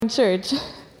Church,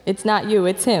 it's not you,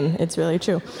 it's him. It's really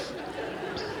true.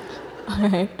 All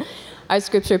right. Our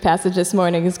scripture passage this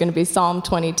morning is going to be Psalm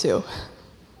 22.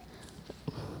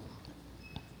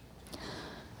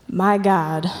 My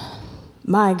God,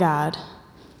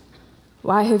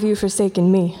 why have you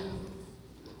forsaken me?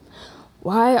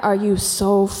 Why are you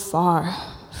so far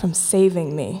from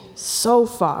saving me, so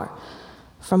far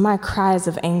from my cries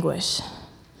of anguish?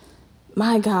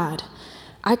 My God,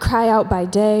 I cry out by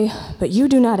day, but you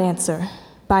do not answer,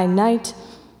 by night,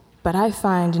 but I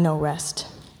find no rest.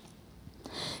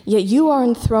 Yet you are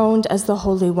enthroned as the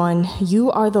Holy One.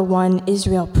 You are the one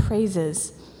Israel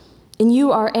praises. In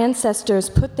you our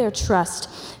ancestors put their trust.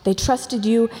 They trusted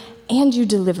you, and you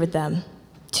delivered them.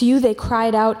 To you they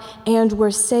cried out and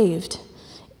were saved.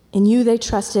 In you they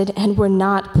trusted and were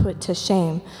not put to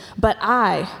shame. But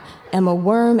I am a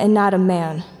worm and not a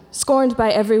man, scorned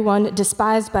by everyone,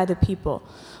 despised by the people.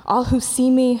 All who see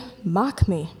me mock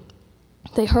me.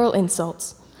 They hurl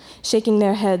insults, shaking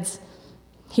their heads.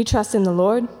 He trusts in the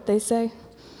Lord, they say.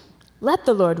 Let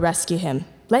the Lord rescue him.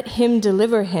 Let him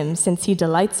deliver him, since he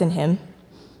delights in him.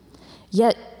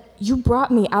 Yet you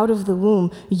brought me out of the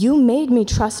womb. You made me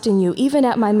trust in you, even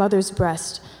at my mother's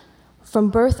breast. From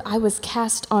birth I was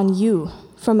cast on you.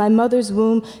 From my mother's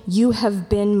womb you have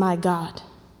been my God.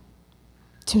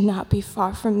 Do not be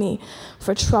far from me,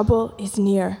 for trouble is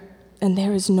near, and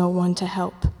there is no one to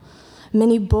help.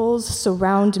 Many bulls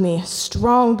surround me,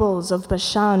 strong bulls of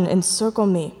Bashan encircle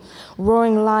me,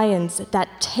 roaring lions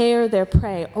that tear their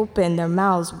prey open their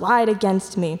mouths wide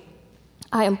against me.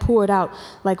 I am poured out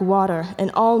like water,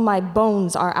 and all my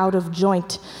bones are out of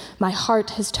joint. My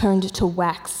heart has turned to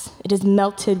wax. It is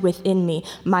melted within me.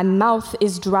 My mouth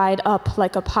is dried up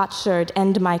like a potsherd,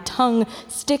 and my tongue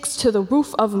sticks to the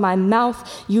roof of my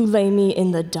mouth. You lay me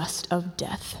in the dust of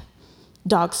death.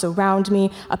 Dogs surround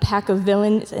me. A pack of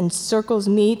villains encircles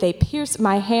me. They pierce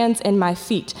my hands and my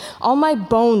feet. All my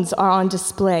bones are on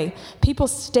display. People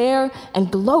stare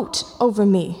and gloat over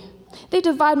me. They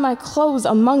divide my clothes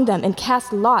among them and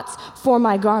cast lots for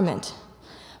my garment.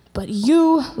 But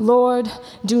you, Lord,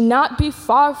 do not be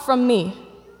far from me.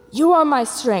 You are my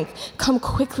strength. Come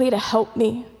quickly to help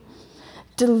me.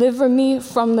 Deliver me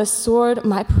from the sword,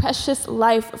 my precious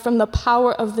life from the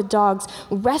power of the dogs.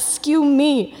 Rescue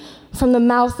me from the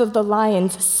mouth of the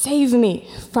lions. Save me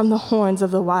from the horns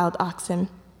of the wild oxen.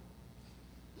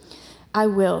 I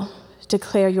will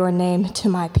declare your name to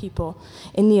my people.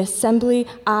 In the assembly,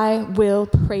 I will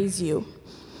praise you.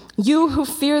 You who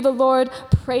fear the Lord,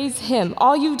 praise him.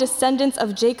 All you descendants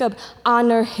of Jacob,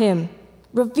 honor him.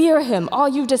 Revere him, all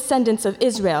you descendants of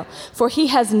Israel, for he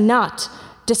has not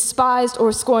despised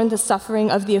or scorned the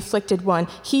suffering of the afflicted one.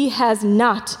 He has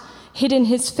not hidden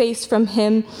his face from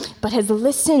him, but has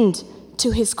listened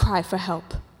to his cry for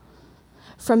help.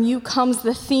 From you comes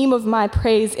the theme of my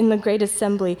praise in the great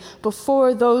assembly.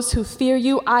 Before those who fear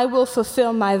you, I will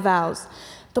fulfill my vows.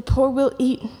 The poor will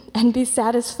eat and be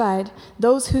satisfied.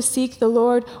 Those who seek the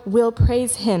Lord will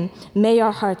praise him. May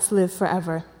our hearts live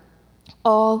forever.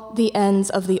 All the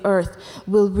ends of the earth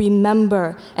will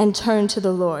remember and turn to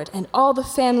the Lord, and all the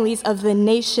families of the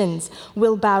nations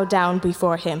will bow down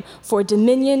before him. For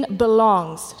dominion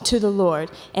belongs to the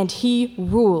Lord, and he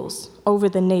rules over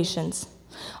the nations.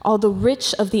 All the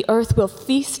rich of the earth will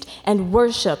feast and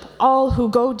worship. All who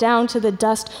go down to the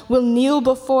dust will kneel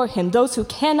before him. Those who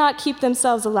cannot keep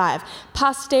themselves alive,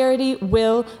 posterity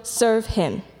will serve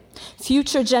him.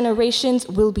 Future generations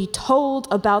will be told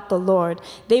about the Lord.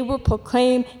 They will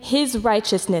proclaim his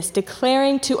righteousness,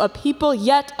 declaring to a people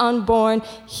yet unborn,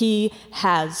 he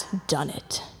has done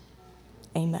it.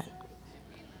 Amen.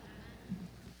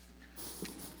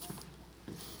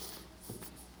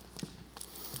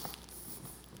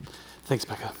 Thanks,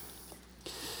 Becca.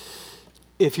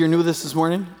 If you're new with us this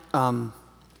morning, we have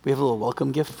a little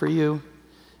welcome gift for you.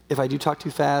 If I do talk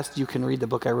too fast, you can read the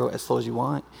book I wrote as slow as you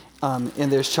want. And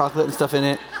there's chocolate and stuff in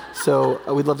it. So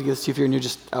we'd love to give this to you if you're new,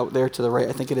 just out there to the right,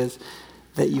 I think it is,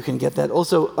 that you can get that.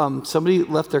 Also, somebody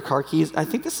left their car keys. I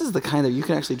think this is the kind that you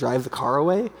can actually drive the car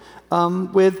away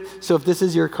with. So if this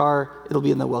is your car, it'll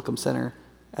be in the Welcome Center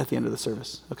at the end of the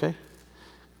service. Okay?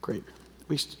 Great.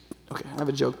 Okay, I have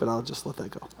a joke, but I'll just let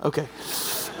that go. Okay.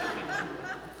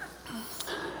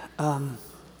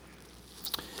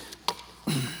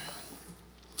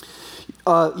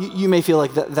 You may feel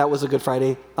like that was a Good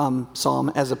Friday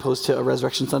psalm as opposed to a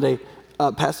Resurrection Sunday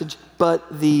passage,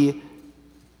 but the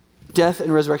death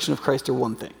and resurrection of Christ are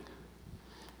one thing.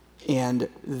 And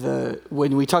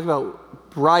when we talk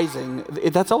about rising,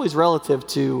 that's always relative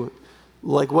to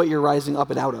like what you're rising up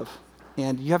and out of.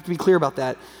 And you have to be clear about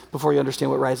that before you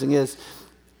understand what rising is.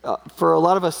 For a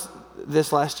lot of us,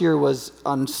 this last year was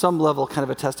on some level kind of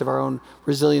a test of our own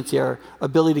resiliency, our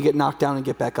ability to get knocked down and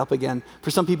get back up again.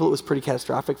 For some people, it was pretty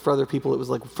catastrophic. For other people, it was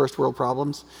like first world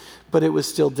problems. But it was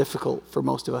still difficult for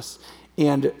most of us.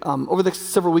 And over the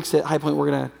several weeks at High Point, we're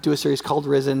going to do a series called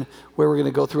Risen, where we're going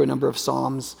to go through a number of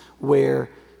Psalms where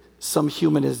some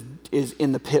human is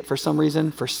in the pit for some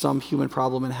reason, for some human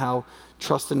problem, and how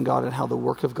trust in God and how the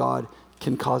work of God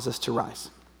can cause us to rise.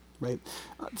 Right?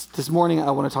 This morning,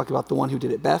 I want to talk about the one who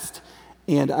did it best,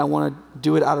 and I want to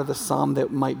do it out of the psalm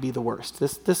that might be the worst.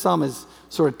 This psalm is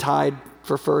sort of tied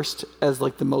for first as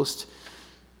like the most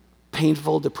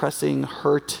painful, depressing,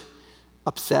 hurt,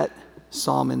 upset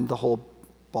psalm in the whole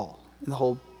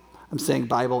I'm saying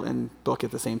Bible and book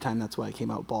at the same time. That's why it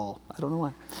came out ball. I don't know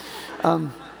why.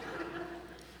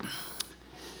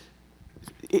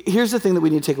 Here's the thing that we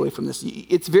need to take away from this.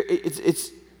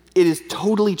 It is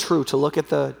totally true to look at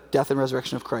the death and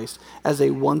resurrection of Christ as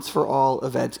a once-for-all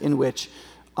event in which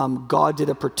God did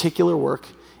a particular work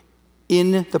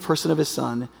in the person of his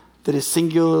Son that is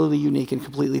singularly unique and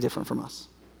completely different from us.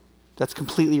 That's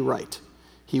completely right.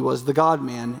 He was the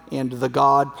God-man, and the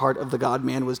God part of the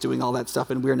God-man was doing all that stuff,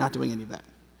 and we're not doing any of that.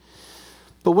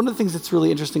 But one of the things that's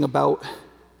really interesting about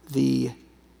the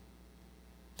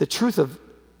truth of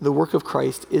the work of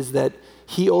Christ is that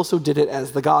he also did it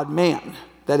as the God-man.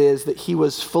 That is, that he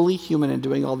was fully human in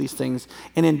doing all these things.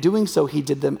 And in doing so, he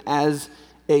did them as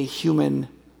a human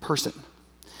person.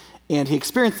 And he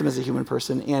experienced them as a human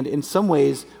person. And in some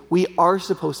ways, we are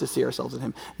supposed to see ourselves in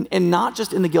him. And not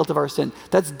just in the guilt of our sin.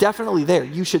 That's definitely there.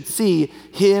 You should see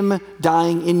him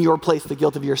dying in your place, the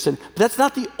guilt of your sin. But that's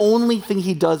not the only thing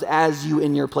he does as you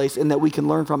in your place and that we can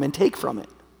learn from and take from it.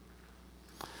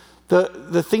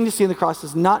 The thing to see in the cross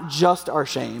is not just our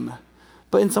shame,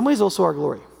 but in some ways also our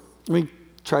glory. Let me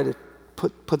try to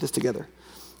put this together.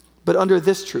 But under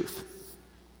this truth,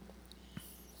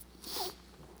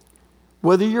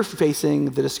 whether you're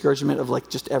facing the discouragement of like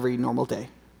just every normal day,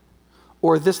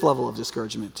 or this level of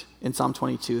discouragement in Psalm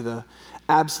 22, the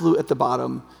absolute at the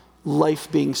bottom, life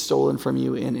being stolen from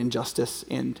you in injustice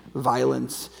and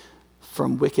violence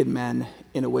from wicked men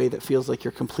in a way that feels like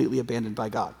you're completely abandoned by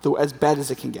God, though as bad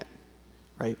as it can get,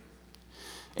 right?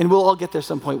 And we'll all get there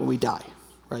some point when we die,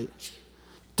 right?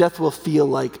 Death will feel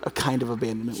like a kind of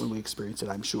abandonment when we experience it,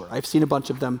 I'm sure. I've seen a bunch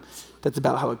of them. That's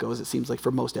about how it goes, it seems like, for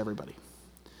most everybody.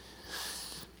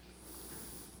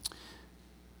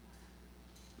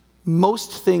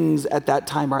 Most things at that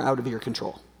time are out of your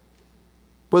control.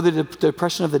 Whether the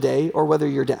depression of the day or whether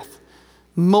your death.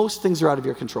 Most things are out of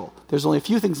your control. There's only a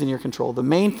few things in your control. The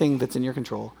main thing that's in your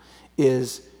control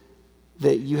is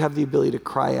that you have the ability to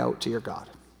cry out to your God.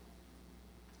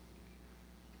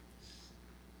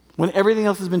 When everything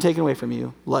else has been taken away from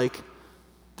you, like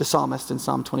the psalmist in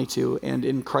Psalm 22 and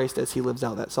in Christ as he lives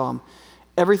out that psalm,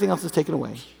 everything else is taken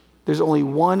away. There's only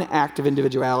one act of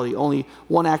individuality, only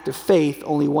one act of faith,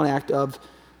 only one act of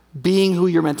being who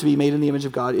you're meant to be, made in the image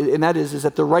of God. And that is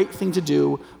that the right thing to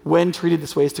do when treated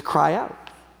this way is to cry out,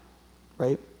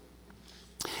 right?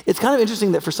 It's kind of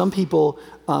interesting that for some people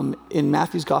in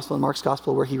Matthew's gospel and Mark's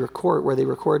gospel where they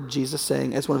record Jesus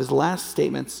saying as one of his last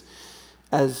statements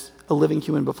as a living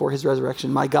human before his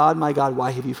resurrection, my God,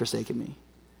 why have you forsaken me?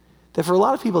 That for a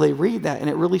lot of people, they read that and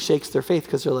it really shakes their faith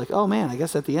because they're like, oh man, I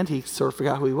guess at the end he sort of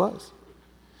forgot who he was.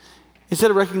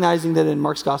 Instead of recognizing that in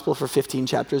Mark's gospel for 15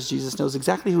 chapters, Jesus knows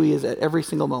exactly who he is at every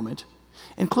single moment,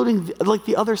 including like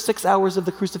the other 6 hours of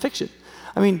the crucifixion.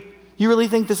 I mean, you really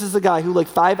think this is the guy who like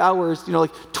 5 hours,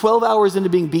 12 hours into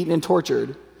being beaten and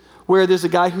tortured, where there's a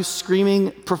guy who's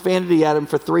screaming profanity at him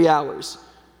for 3 hours,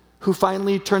 who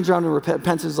finally turns around and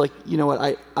repents and is like, you know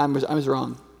what, I was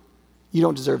wrong. You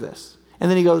don't deserve this. And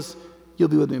then he goes, you'll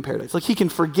be with me in paradise. Like he can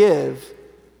forgive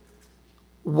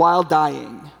while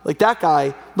dying. Like that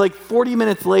guy, like 40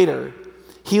 minutes later,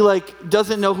 he like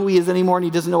doesn't know who he is anymore and he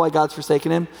doesn't know why God's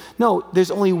forsaken him. No, there's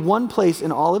only one place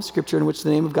in all of Scripture in which the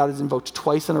name of God is invoked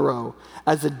twice in a row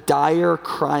as a dire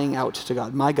crying out to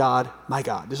God. My God, my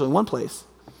God. There's only one place.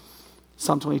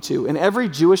 Psalm 22. And every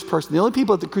Jewish person, the only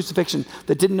people at the crucifixion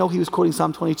that didn't know he was quoting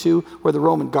Psalm 22 were the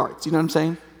Roman guards. You know what I'm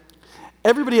saying?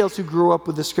 Everybody else who grew up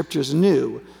with the Scriptures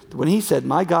knew that when he said,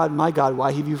 my God,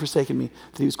 why have you forsaken me,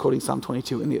 that he was quoting Psalm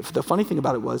 22. And the funny thing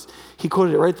about it was, he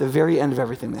quoted it right at the very end of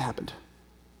everything that happened,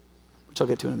 which I'll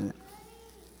get to in a minute.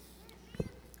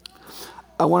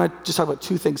 I want to just talk about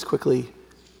two things quickly,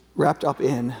 wrapped up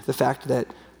in the fact that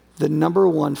the number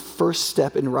one first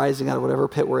step in rising out of whatever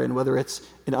pit we're in, whether it's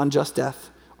an unjust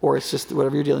death or it's just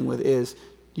whatever you're dealing with, is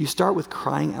you start with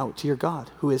crying out to your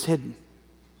God who is hidden.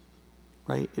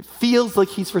 Right? It feels like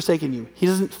he's forsaken you. He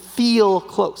doesn't feel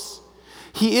close.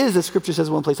 He is, as Scripture says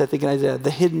in one place, I think in Isaiah,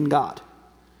 the hidden God.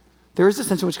 There is a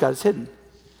sense in which God is hidden.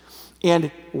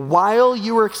 And while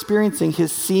you are experiencing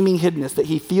his seeming hiddenness, that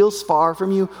he feels far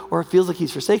from you or it feels like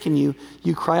he's forsaken you,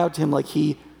 you cry out to him like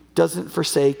he doesn't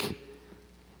forsake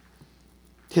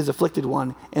his afflicted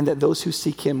one, and that those who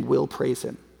seek him will praise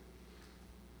him.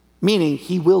 Meaning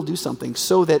he will do something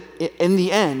so that in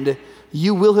the end,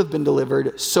 you will have been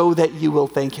delivered so that you will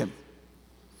thank him.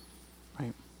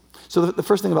 Right? So the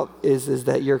first thing about is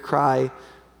that your cry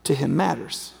to him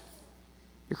matters.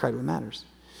 Your cry to him matters.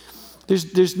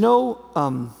 There's no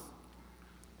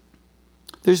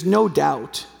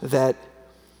doubt that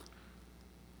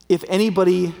if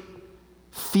anybody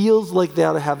feels like they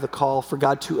ought to have the call for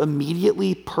God to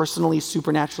immediately, personally,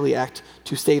 supernaturally act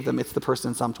to save them, it's the person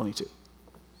in Psalm 22.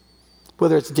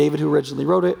 Whether it's David who originally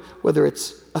wrote it, whether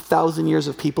it's 1,000 years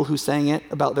of people who sang it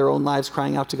about their own lives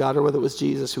crying out to God, or whether it was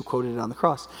Jesus who quoted it on the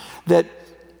cross. That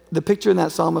the picture in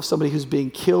that psalm of somebody who's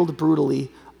being killed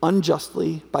brutally,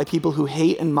 unjustly, by people who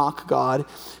hate and mock God,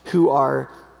 who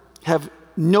have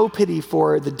no pity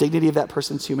for the dignity of that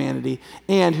person's humanity,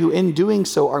 and who in doing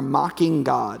so are mocking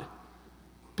God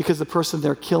because the person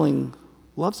they're killing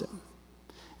loves him.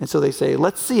 And so they say,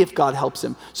 let's see if God helps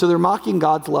him. So they're mocking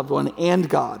God's loved one and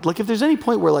God. Like if there's any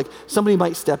point where like somebody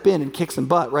might step in and kick some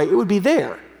butt, right, it would be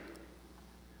there.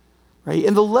 Right?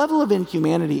 And the level of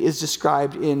inhumanity is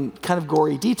described in kind of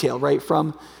gory detail, right?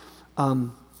 From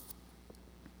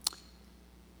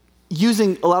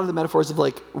using a lot of the metaphors of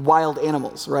like wild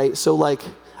animals, right? So like,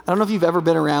 I don't know if you've ever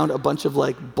been around a bunch of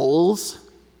like bulls.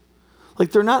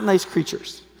 Like they're not nice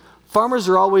creatures. Farmers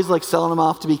are always like selling them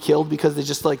off to be killed because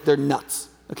they're nuts.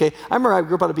 Okay, I remember I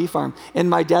grew up on a beef farm, and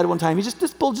my dad one time,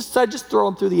 this bull just decided to throw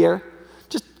him through the air.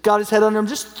 Just got his head under him,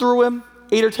 just threw him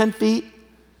 8 or 10 feet,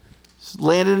 just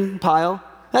landed in a pile.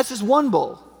 That's just one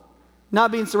bull,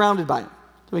 not being surrounded by him.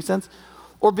 Does that make sense?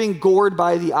 Or being gored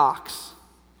by the ox,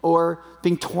 or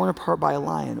being torn apart by a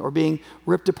lion, or being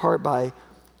ripped apart by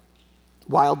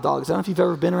wild dogs. I don't know if you've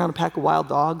ever been around a pack of wild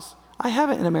dogs. I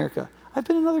haven't in America. I've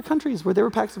been in other countries where there were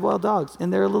packs of wild dogs,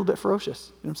 and they're a little bit ferocious.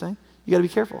 You know what I'm saying? You got to be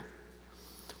careful.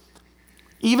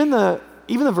 Even the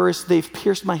verse, they've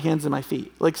pierced my hands and my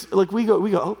feet. Like we go,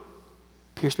 oh,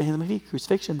 pierced my hands and my feet,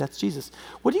 crucifixion, that's Jesus.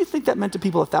 What do you think that meant to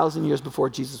people 1,000 years before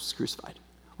Jesus was crucified,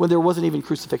 when there wasn't even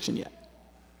crucifixion yet?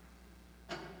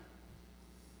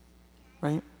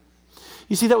 Right?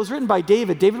 You see, that was written by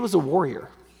David. David was a warrior.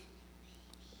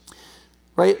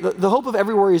 Right? The hope of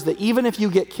every warrior is that even if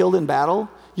you get killed in battle,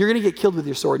 you're going to get killed with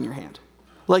your sword in your hand.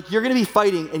 Like you're going to be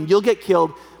fighting and you'll get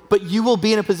killed, but you will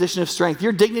be in a position of strength.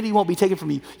 Your dignity won't be taken from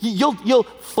you. You'll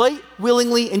fight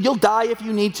willingly and you'll die if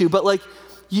you need to, but like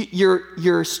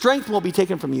your strength won't be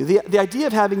taken from you. The idea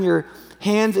of having your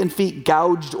hands and feet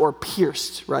gouged or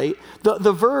pierced, right?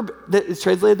 The verb that is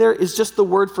translated there is just the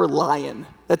word for lion.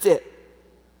 That's it.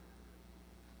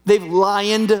 They've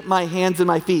lioned my hands and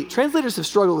my feet. Translators have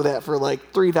struggled with that for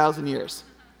like 3,000 years.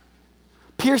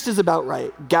 Pierced is about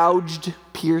right. Gouged,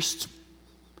 pierced,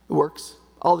 it works.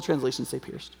 All the translations say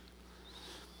pierced.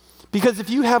 Because if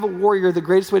you have a warrior, the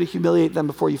greatest way to humiliate them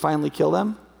before you finally kill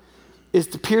them is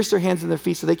to pierce their hands and their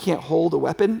feet so they can't hold a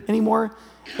weapon anymore,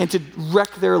 and to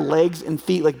wreck their legs and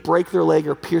feet, like break their leg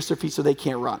or pierce their feet so they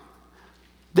can't run.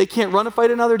 They can't run a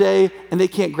fight another day, and they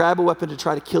can't grab a weapon to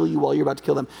try to kill you while you're about to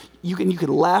kill them. You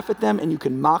can laugh at them, and you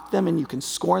can mock them, and you can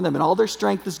scorn them, and all their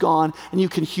strength is gone, and you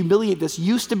can humiliate this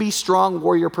used-to-be strong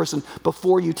warrior person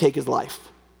before you take his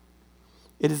life.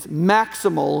 It is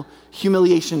maximal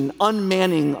humiliation,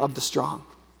 unmanning of the strong.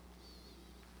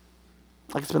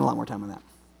 I could spend a lot more time on that.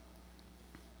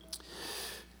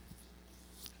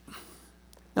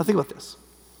 Now think about this.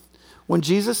 When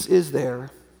Jesus is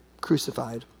there,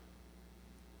 crucified,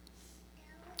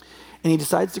 and he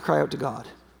decides to cry out to God,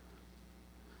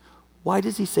 why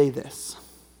does he say this?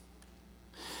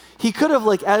 He could have,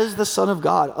 like, as the Son of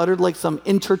God, uttered like some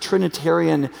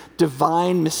intertrinitarian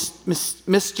divine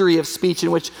mystery of speech in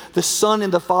which the Son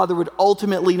and the Father would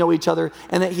ultimately know each other,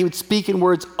 and that he would speak in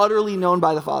words utterly known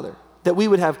by the Father, that we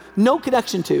would have no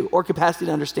connection to or capacity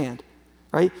to understand,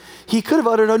 right? He could have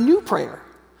uttered a new prayer,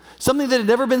 something that had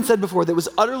never been said before, that was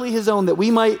utterly his own, that we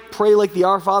might pray like the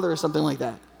Our Father or something like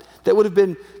that. That would have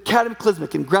been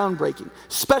cataclysmic and groundbreaking,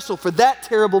 special for that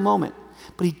terrible moment.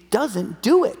 But he doesn't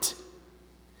do it.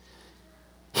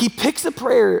 He picks a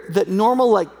prayer that normal,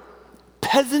 like,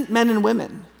 peasant men and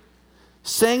women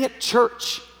sang at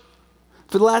church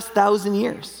for the last 1,000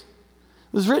 years.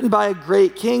 It was written by a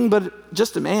great king, but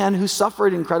just a man who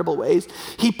suffered in incredible ways.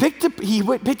 He picked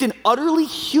an utterly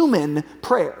human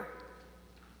prayer.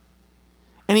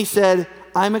 And he said,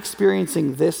 I'm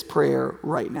experiencing this prayer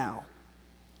right now,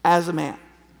 as a man.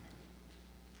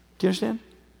 Do you understand?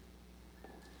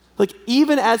 Like,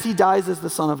 even as he dies as the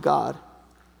Son of God,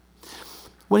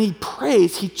 when he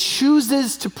prays, he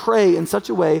chooses to pray in such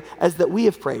a way as that we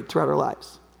have prayed throughout our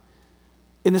lives.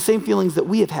 In the same feelings that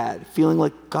we have had, feeling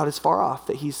like God is far off,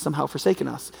 that he's somehow forsaken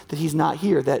us, that he's not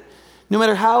here, that no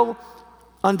matter how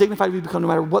undignified we become, no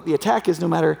matter what the attack is, no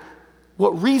matter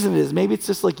what reason it is, maybe it's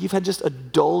just like you've had just a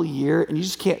dull year and you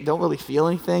just don't really feel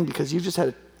anything because you've just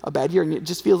had a bad year and it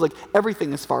just feels like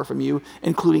everything is far from you,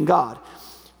 including God.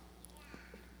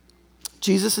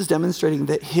 Jesus is demonstrating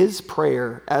that his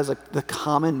prayer as the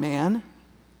common man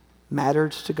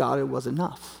mattered to God. It was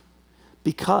enough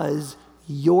because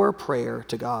your prayer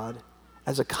to God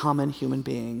as a common human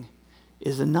being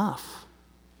is enough.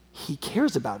 He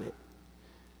cares about it.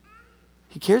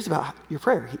 He cares about your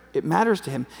prayer. It matters to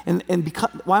him. And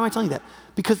because, why am I telling you that?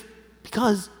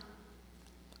 Because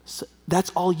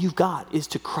that's all you've got is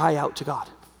to cry out to God.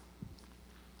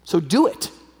 So do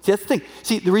it. See, that's the thing.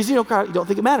 See, the reason you don't cry out, you don't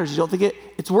think it matters. You don't think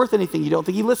it's worth anything. You don't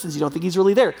think he listens. You don't think he's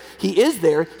really there. He is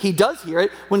there. He does hear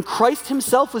it. When Christ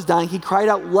himself was dying, he cried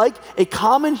out like a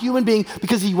common human being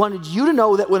because he wanted you to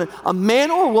know that when a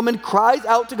man or a woman cries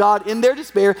out to God in their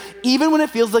despair, even when it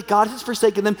feels like God has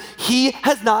forsaken them, he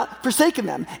has not forsaken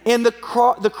them. And the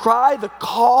cry, the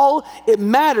call, it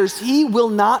matters. He will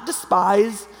not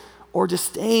despise or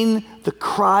disdain the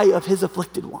cry of his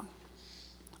afflicted one.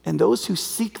 And those who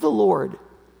seek the Lord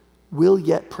will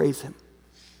yet praise him.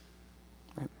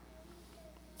 Right?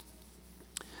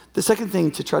 The second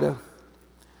thing to try to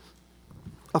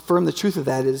affirm the truth of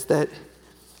that is that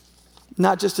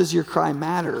not just does your cry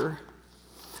matter,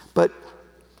 but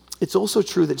it's also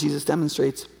true that Jesus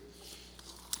demonstrates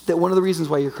that one of the reasons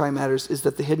why your cry matters is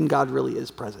that the hidden God really is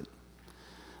present.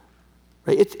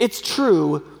 Right? It's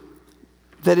true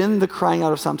that in the crying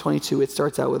out of Psalm 22, it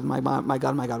starts out with, my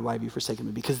God, why have you forsaken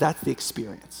me? Because that's the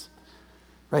experience.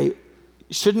 Right?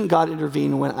 Shouldn't God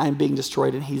intervene when I'm being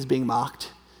destroyed and he's being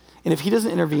mocked? And if he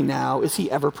doesn't intervene now, is he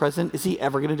ever present? Is he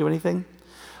ever going to do anything?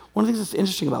 One of the things that's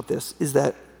interesting about this is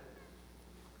that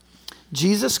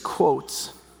Jesus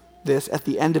quotes this at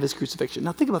the end of his crucifixion.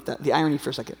 Now think about that, the irony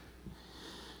for a second.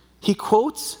 He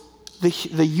quotes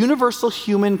the universal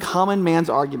human common man's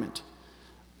argument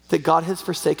that God has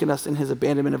forsaken us in his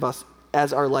abandonment of us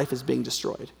as our life is being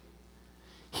destroyed.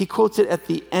 He quotes it at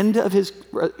the end of his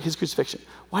crucifixion.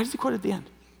 Why does he quote it at the end?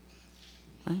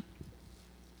 Right? You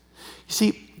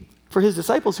see, for his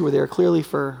disciples who were there, clearly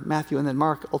for Matthew and then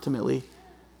Mark, ultimately,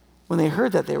 when they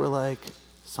heard that, they were like,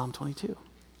 Psalm 22.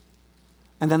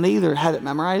 And then they either had it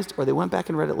memorized or they went back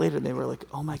and read it later and they were like,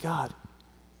 oh my God.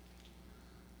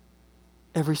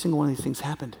 Every single one of these things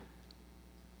happened.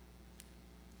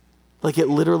 Like it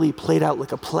literally played out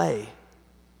like a play.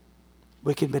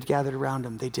 Wicked men gathered around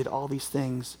him. They did all these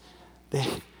things. They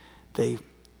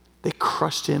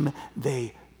crushed him.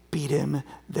 They beat him.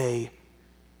 They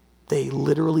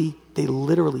literally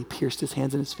pierced his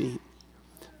hands and his feet.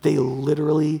 They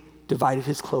literally divided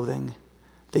his clothing.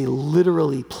 They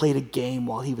literally played a game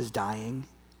while he was dying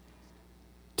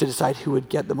to decide who would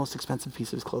get the most expensive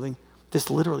piece of his clothing. This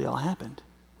literally all happened,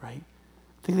 right?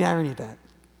 Think of the irony of that.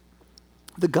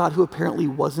 The God who apparently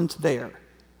wasn't there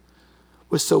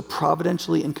was so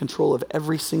providentially in control of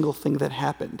every single thing that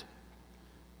happened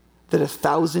that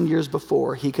 1,000 years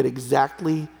before he could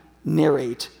exactly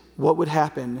narrate what would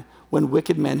happen when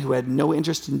wicked men who had no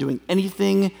interest in doing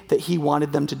anything that he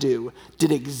wanted them to do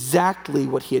did exactly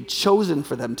what he had chosen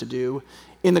for them to do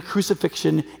in the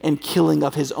crucifixion and killing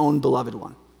of his own beloved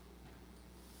one.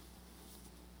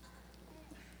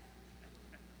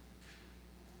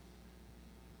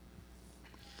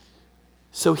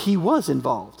 So he was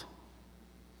involved.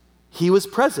 He was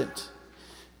present.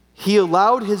 He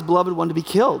allowed his beloved one to be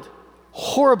killed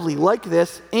horribly like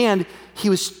this, and he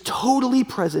was totally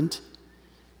present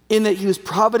in that he was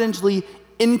providentially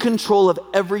in control of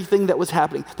everything that was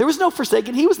happening. There was no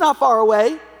forsaken. He was not far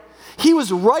away. He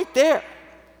was right there.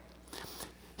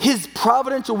 His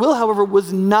providential will, however,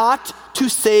 was not to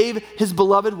save his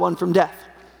beloved one from death,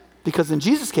 because in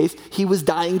Jesus' case, he was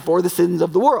dying for the sins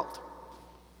of the world.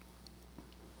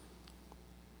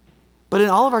 But in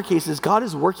all of our cases, God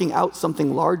is working out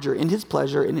something larger in his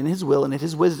pleasure and in his will and in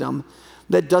his wisdom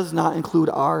that does not include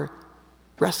our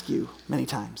rescue many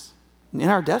times. In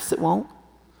our deaths, it won't.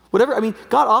 Whatever,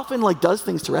 God often does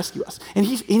things to rescue us. And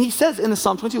he says in the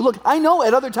Psalm 22, look, I know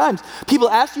at other times people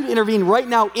asked you to intervene right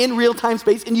now in real time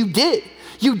space, and you did.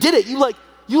 You did it.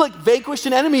 You vanquished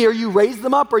an enemy, or you raised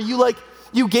them up, or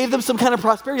you gave them some kind of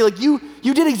prosperity. You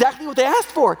did exactly what they asked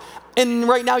for. And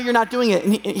right now you're not doing it.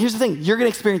 And here's the thing, you're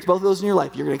going to experience both of those in your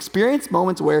life. You're going to experience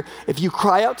moments where if you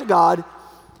cry out to God,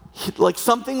 like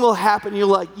something will happen.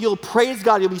 You'll praise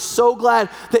God. You'll be so glad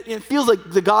that it feels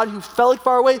like the God who felt like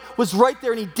far away was right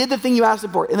there and he did the thing you asked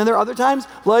him for. And then there are other times,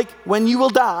 like when you will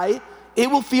die, it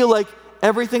will feel like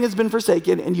everything has been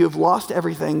forsaken and you have lost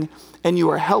everything and you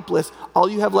are helpless. All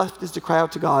you have left is to cry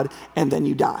out to God, and then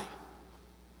you die.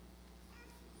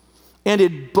 And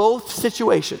in both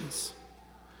situations,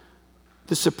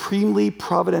 the supremely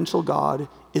providential God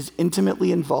is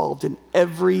intimately involved in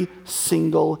every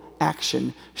single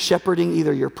action, shepherding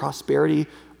either your prosperity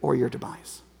or your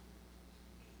demise.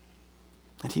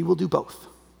 And he will do both.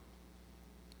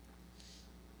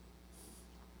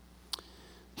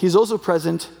 He's also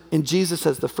present in Jesus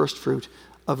as the first fruit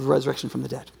of the resurrection from the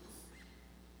dead.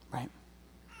 Right?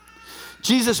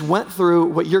 Jesus went through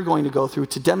what you're going to go through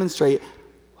to demonstrate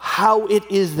how it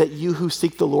is that you who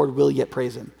seek the Lord will yet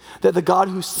praise him. That the God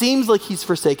who seems like he's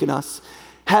forsaken us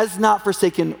has not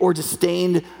forsaken or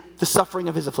disdained the suffering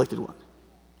of his afflicted one.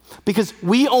 Because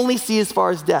we only see as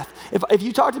far as death. If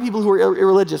you talk to people who are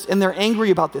irreligious and they're angry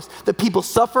about this, that people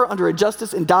suffer under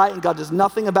injustice and die and God does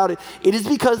nothing about it, it is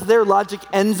because their logic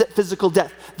ends at physical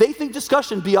death. They think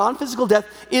discussion beyond physical death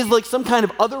is like some kind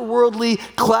of otherworldly,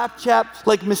 claptrap,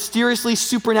 like mysteriously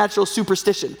supernatural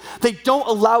superstition. They don't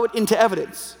allow it into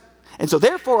evidence. And so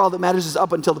therefore, all that matters is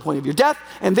up until the point of your death,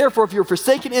 and therefore, if you're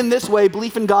forsaken in this way,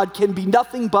 belief in God can be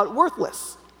nothing but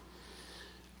worthless.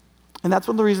 And that's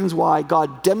one of the reasons why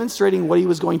God demonstrating what he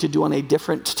was going to do on a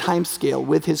different time scale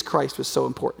with his Christ was so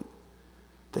important.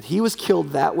 That he was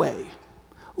killed that way,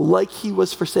 like he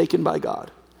was forsaken by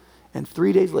God. And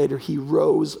 3 days later, he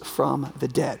rose from the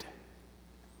dead.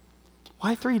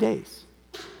 Why 3 days?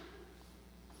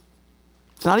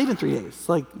 It's not even 3 days. It's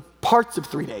like parts of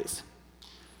 3 days.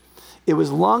 It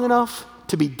was long enough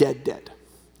to be dead,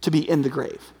 to be in the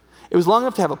grave. It was long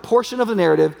enough to have a portion of the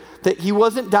narrative that he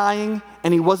wasn't dying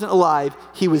and he wasn't alive,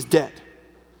 he was dead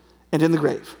and in the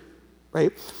grave,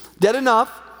 right? Dead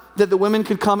enough that the women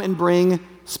could come and bring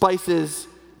spices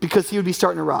because he would be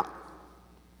starting to rot.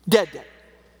 Dead.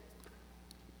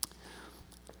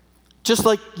 Just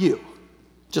like you,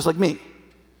 just like me.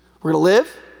 We're going to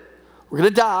live, we're going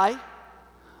to die,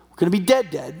 we're going to be dead,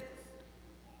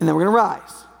 and then we're going to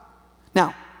rise.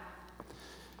 Now,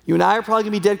 you and I are probably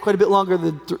going to be dead quite a bit longer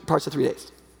than parts of 3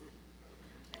 days.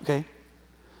 Okay?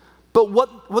 But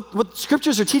what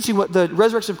scriptures are teaching, what the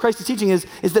resurrection of Christ is teaching is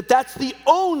that that's the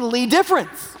only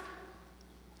difference.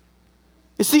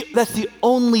 You see, that's the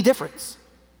only difference.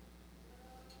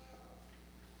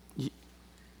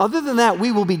 Other than that,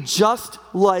 we will be just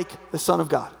like the Son of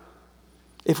God.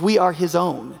 If we are his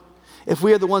own. If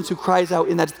we are the ones who cries out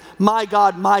in that, my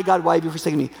God, why have you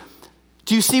forsaken me?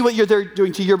 Do you see what they're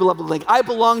doing to your beloved link? I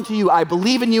belong to you. I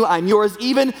believe in you. I'm yours.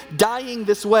 Even dying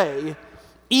this way,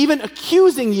 even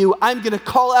accusing you, I'm going to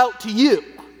call out to you.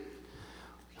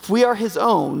 If we are his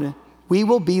own, we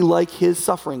will be like his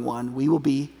suffering one. We will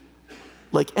be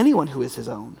like anyone who is his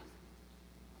own.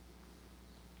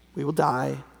 We will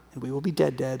die, and we will be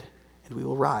dead, and we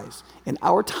will rise. And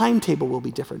our timetable will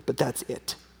be different, but that's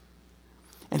it.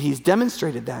 And he's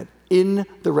demonstrated that in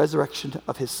the resurrection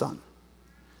of his son.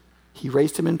 He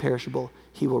raised him imperishable.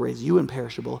 He will raise you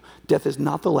imperishable. Death is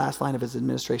not the last line of his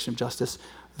administration of justice.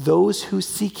 Those who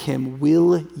seek him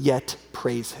will yet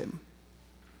praise him.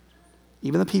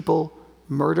 Even the people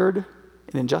murdered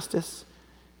in injustice,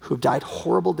 who have died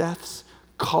horrible deaths,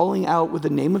 calling out with the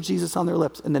name of Jesus on their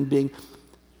lips and then being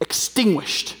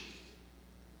extinguished.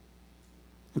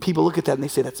 And people look at that and they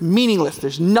say, that's meaningless.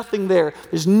 There's nothing there.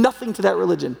 There's nothing to that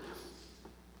religion.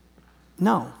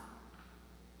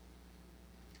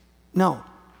 No,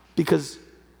 because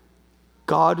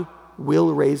God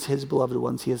will raise his beloved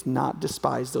ones. He has not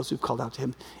despised those who've called out to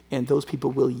him, and those people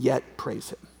will yet praise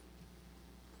him.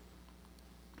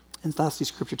 And lastly,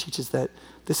 scripture teaches that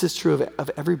this is true of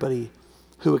everybody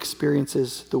who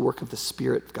experiences the work of the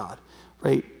Spirit of God,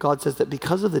 right? God says that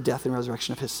because of the death and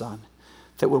resurrection of his son,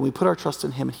 that when we put our trust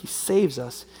in him and he saves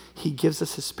us, he gives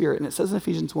us his Spirit. And it says in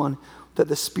Ephesians 1 that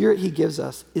the Spirit he gives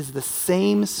us is the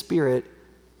same Spirit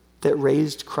that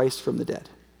raised Christ from the dead.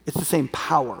 It's the same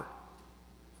power.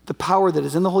 The power that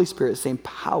is in the Holy Spirit is the same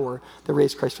power that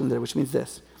raised Christ from the dead, which means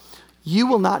this. You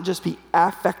will not just be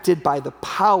affected by the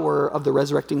power of the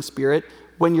resurrecting Spirit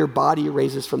when your body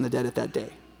raises from the dead at that day.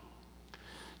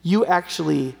 You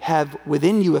actually have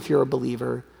within you, if you're a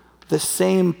believer, the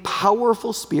same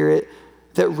powerful Spirit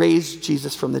that raised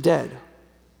Jesus from the dead.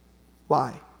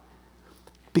 Why?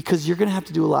 Because you're going to have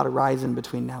to do a lot of rising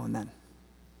between now and then,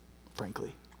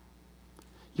 frankly.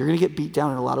 You're going to get beat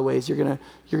down in a lot of ways. You're going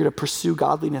to pursue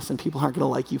godliness and people aren't going to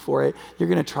like you for it. You're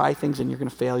going to try things and you're going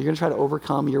to fail. You're going to try to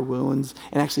overcome your wounds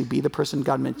and actually be the person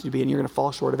God meant you to be, and you're going to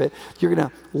fall short of it. You're going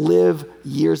to live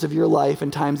years of your life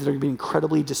in times that are going to be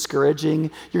incredibly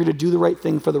discouraging. You're going to do the right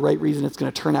thing for the right reason. It's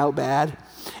going to turn out bad.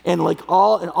 And in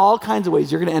all kinds of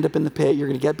ways, you're going to end up in the pit. You're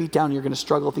going to get beat down. You're going to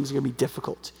struggle. Things are going to be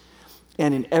difficult.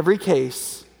 And in every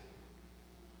case,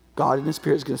 God in his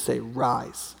Spirit is going to say,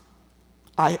 rise.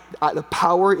 The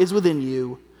power is within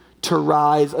you to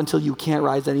rise until you can't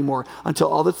rise anymore, until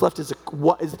all that's left is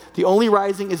the only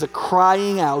rising is a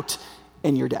crying out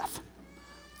and your death.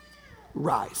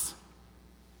 Rise.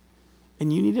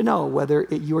 And you need to know whether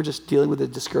you are just dealing with the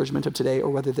discouragement of today,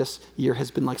 or whether this year has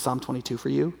been like Psalm 22 for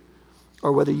you,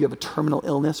 or whether you have a terminal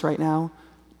illness right now,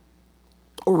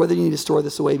 or whether you need to store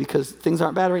this away because things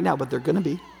aren't bad right now, but they're going to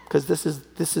be, because this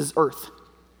is earth,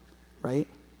 right?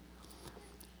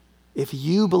 If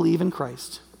you believe in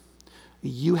Christ,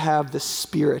 you have the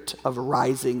spirit of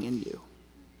rising in you.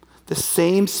 The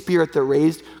same spirit that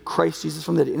raised Christ Jesus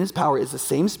from the dead in his power is the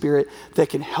same spirit that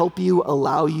can help you,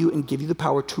 allow you, and give you the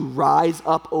power to rise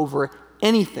up over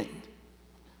anything.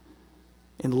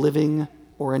 In living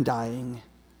or in dying,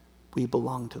 we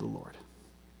belong to the Lord.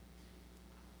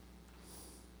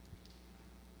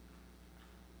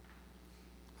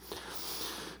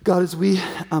 God, as we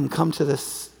come to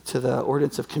the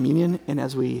ordinance of communion, and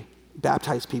as we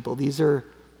baptize people, these are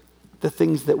the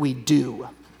things that we do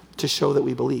to show that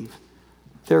we believe.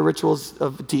 They're rituals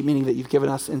of deep meaning that you've given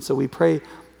us, and so we pray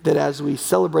that as we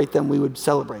celebrate them, we would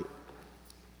celebrate.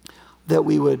 That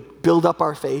we would build up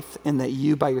our faith, and that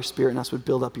you, by your Spirit in us, would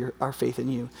build up our faith in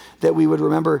you. That we would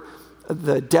remember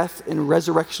the death and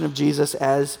resurrection of Jesus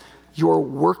as your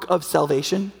work of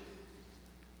salvation,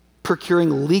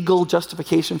 procuring legal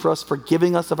justification for us,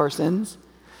 forgiving us of our sins,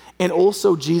 and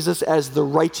also Jesus as the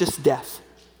righteous death,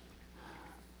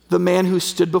 the man who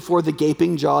stood before the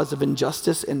gaping jaws of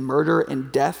injustice and murder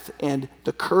and death and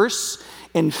the curse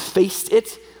and faced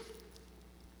it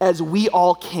as we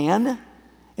all can,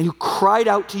 and who cried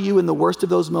out to you in the worst of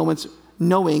those moments,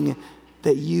 knowing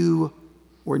that you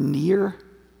were near,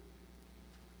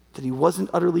 that he wasn't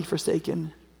utterly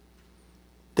forsaken,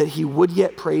 that he would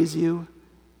yet praise you,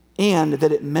 and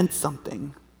that it meant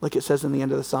something, like it says in the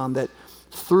end of the psalm, that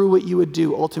through what you would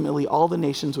do, ultimately all the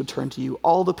nations would turn to you,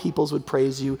 all the peoples would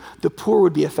praise you, the poor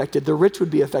would be affected, the rich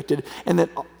would be affected, and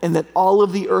that all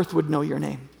of the earth would know your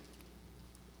name.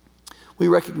 We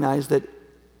recognize that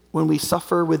when we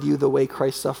suffer with you the way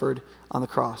Christ suffered on the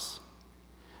cross,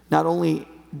 not only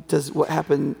does what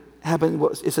happen,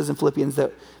 what it says in Philippians,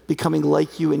 that becoming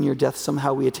like you in your death,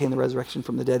 somehow we attain the resurrection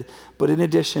from the dead, but in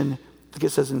addition, like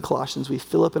it says in Colossians, we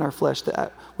fill up in our flesh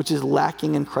that which is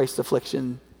lacking in Christ's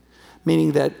affliction,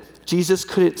 meaning that Jesus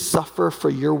couldn't suffer for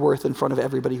your worth in front of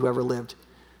everybody who ever lived.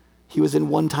 He was in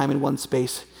one time and one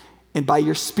space. And by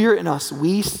your Spirit in us,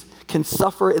 we can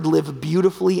suffer and live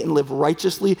beautifully and live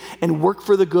righteously and work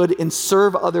for the good and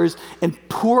serve others and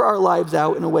pour our lives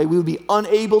out in a way we would be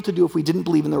unable to do if we didn't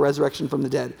believe in the resurrection from the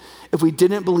dead. If we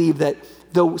didn't believe that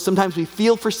though sometimes we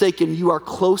feel forsaken, you are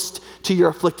close to your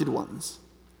afflicted ones.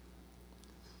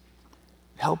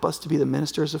 Help us to be the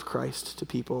ministers of Christ to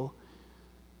people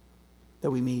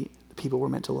that we meet, the people we're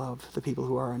meant to love, the people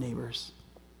who are our neighbors.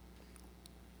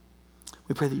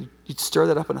 We pray that you'd stir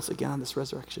that up in us again on this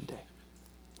resurrection day.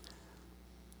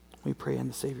 We pray in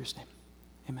the Savior's name.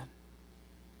 Amen.